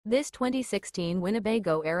This 2016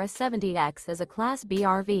 Winnebago Era 70X is a Class B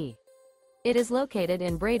RV. It is located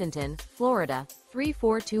in Bradenton, Florida,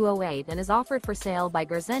 34208 and is offered for sale by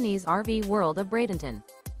Gerzeny's RV World of Bradenton.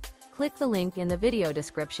 Click the link in the video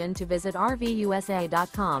description to visit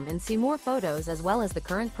RVUSA.com and see more photos as well as the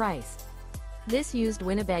current price. This used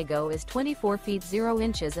Winnebago is 24 feet 0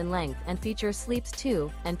 inches in length and features sleeps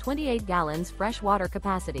 2 and 28 gallons fresh water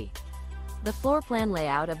capacity. The floor plan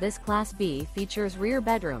layout of this Class B features rear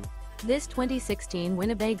bedroom. This 2016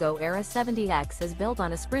 Winnebago Era 70X is built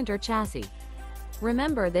on a Sprinter chassis.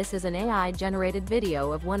 Remember, this is an AI-generated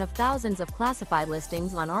video of one of thousands of classified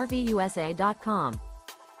listings on RVUSA.com.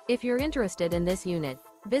 If you're interested in this unit,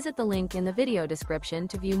 visit the link in the video description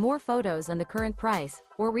to view more photos and the current price,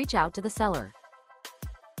 or reach out to the seller.